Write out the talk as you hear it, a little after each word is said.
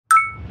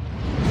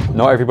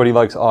Not everybody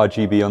likes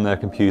RGB on their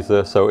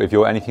computer, so if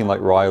you're anything like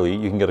Riely,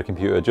 you can get a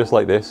computer just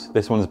like this.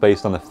 This one's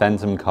based on the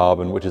Phantom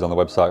Carbon, which is on the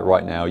website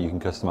right now. You can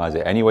customize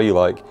it any way you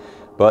like,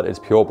 but it's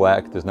pure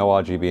black, there's no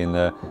RGB in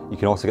there. You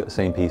can also get the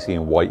same PC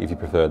in white if you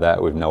prefer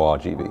that with no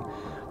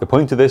RGB. The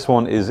point of this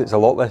one is it's a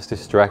lot less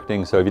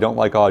distracting, so if you don't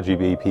like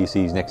RGB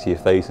PCs next to your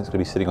face and it's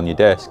going to be sitting on your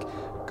desk,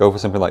 go for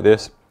something like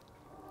this.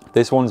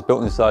 This one's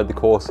built inside the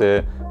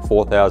Corsair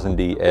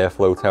 4000D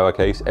AIRFLOW tower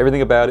case.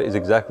 Everything about it is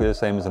exactly the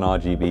same as an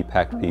RGB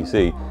packed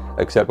PC,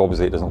 except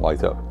obviously it doesn't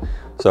light up.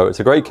 So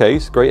it's a great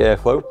case, great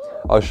airflow.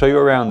 I'll show you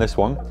around this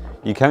one.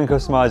 You can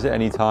customize it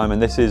anytime,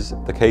 and this is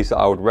the case that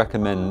I would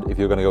recommend if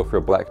you're going to go for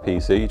a black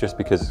PC, just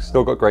because it's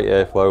still got great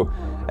airflow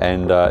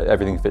and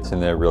everything fits in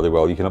there really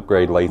well. You can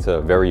upgrade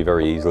later very,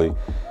 very easily.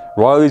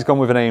 Riely's gone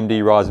with an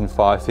AMD Ryzen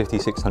 5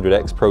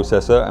 5600X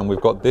processor, and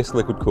we've got this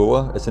liquid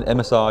cooler. It's an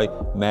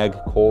MSI Mag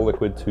Core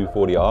Liquid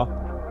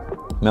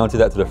 240R. Mounted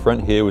that to the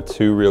front here with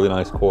two really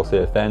nice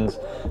Corsair fans.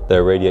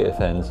 They're radiator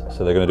fans,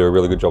 so they're going to do a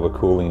really good job of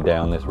cooling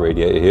down this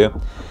radiator here.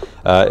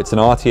 It's an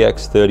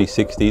RTX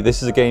 3060.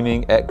 This is a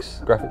Gaming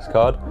X graphics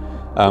card.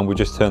 We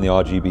just turned the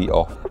RGB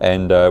off,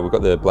 and we've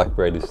got the black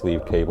braided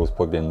sleeve cables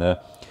plugged in there.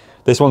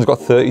 This one's got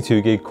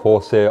 32 gig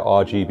Corsair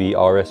RGB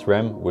RS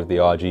RAM with the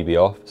RGB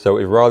off. So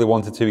if Riely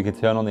wanted to, we could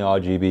turn on the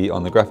RGB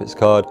on the graphics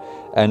card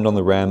and on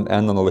the RAM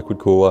and on the liquid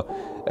cooler,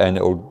 and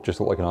it'll just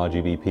look like an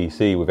RGB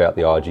PC without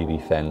the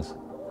RGB fans.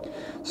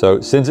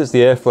 So since it's the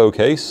airflow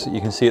case,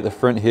 you can see at the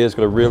front here, it's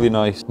got a really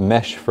nice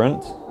mesh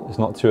front. It's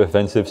not too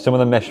offensive. Some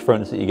of the mesh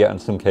fronts that you get on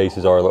some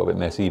cases are a little bit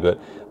messy,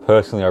 but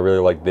personally I really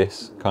like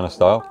this kind of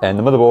style. And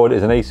the motherboard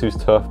is an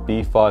ASUS TUF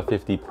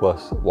B550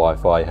 Plus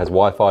Wi-Fi. It has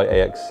Wi-Fi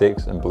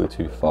AX6 and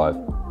Bluetooth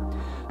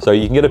 5. So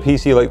you can get a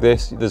PC like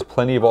this. There's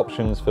plenty of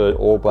options for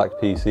all black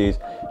PCs.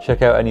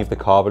 Check out any of the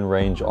Carbon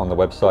range on the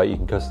website. You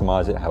can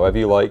customize it however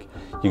you like.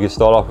 You can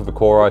start off with a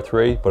Core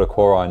i3, put a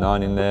Core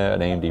i9 in there,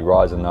 an AMD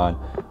Ryzen 9,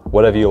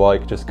 whatever you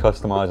like, just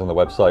customize on the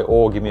website,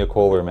 or give me a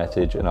call or a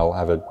message and I'll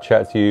have a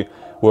chat to you,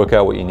 work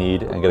out what you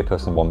need and get a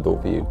custom one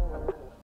built for you.